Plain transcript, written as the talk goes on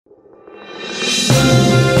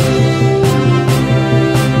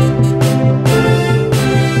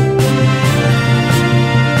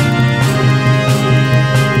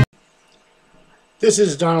This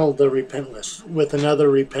is Donald the Repentless with another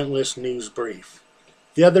Repentless news brief.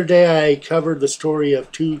 The other day I covered the story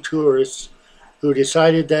of two tourists who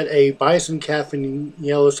decided that a bison calf in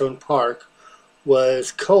Yellowstone Park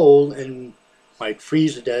was cold and might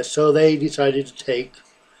freeze to death, so they decided to take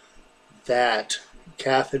that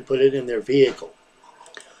calf and put it in their vehicle.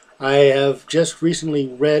 I have just recently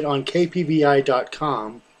read on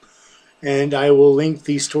KPVI.com, and I will link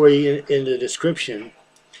the story in the description.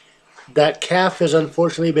 That calf has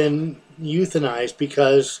unfortunately been euthanized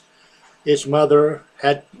because its mother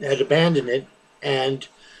had abandoned it, and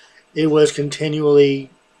it was continually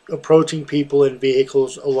approaching people and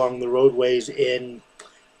vehicles along the roadways in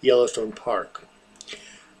Yellowstone Park.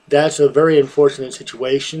 That's a very unfortunate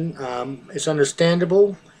situation. It's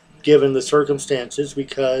understandable given the circumstances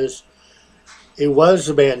because it was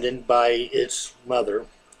abandoned by its mother.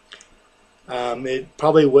 It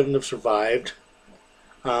probably wouldn't have survived.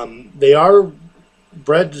 They are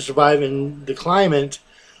bred to survive in the climate,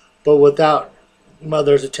 but without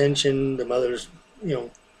mother's attention, the mother's,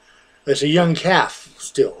 it's a young calf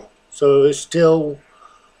still. So it's still,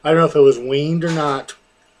 I don't know if it was weaned or not,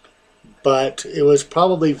 but it was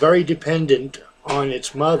probably very dependent on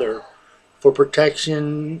its mother for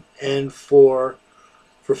protection and for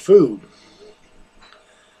food.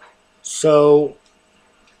 So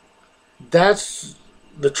that's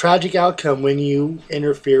the tragic outcome when you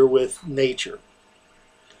interfere with nature.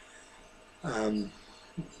 The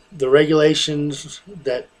regulations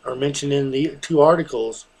that are mentioned in the two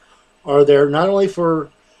articles are there not only for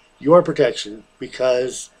your protection,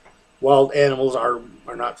 because wild animals are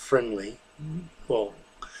not friendly, well,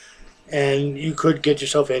 and you could get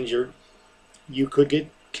yourself injured, you could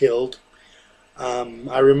get killed.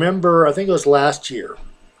 I remember, I think it was last year,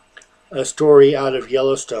 a story out of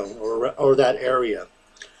Yellowstone or that area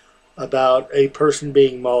about a person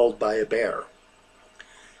being mauled by a bear.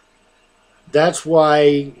 That's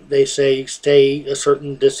why they say stay a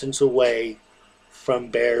certain distance away from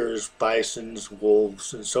bears, bisons,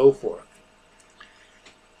 wolves, and so forth.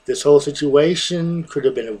 This whole situation could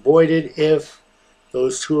have been avoided if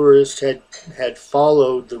those tourists had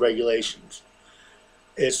followed the regulations.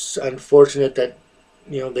 It's unfortunate that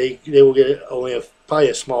they will get only probably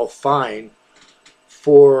a small fine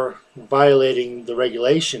for violating the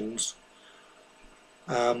regulations.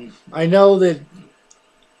 I know that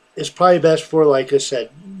it's probably best for, like I said,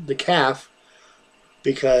 the calf,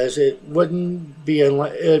 because it would be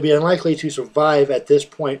unlikely to survive at this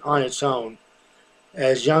point on its own,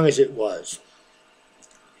 as young as it was.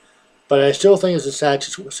 But I still think it's a sad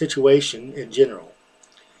situation in general.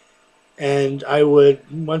 And I would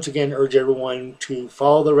once again urge everyone to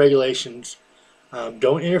follow the regulations.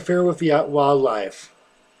 Don't interfere with the wildlife.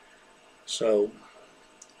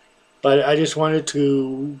 But I just wanted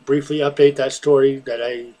to briefly update that story that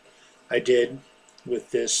I did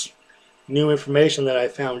with this new information that I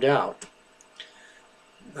found out.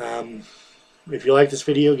 If you like this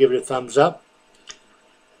video, give it a thumbs up.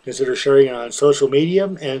 Consider sharing it on social media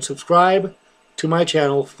and subscribe to my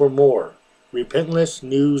channel for more Repentless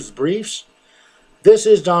news briefs. This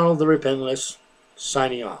is Donald the Repentless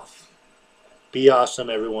signing off. Be awesome,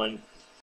 everyone.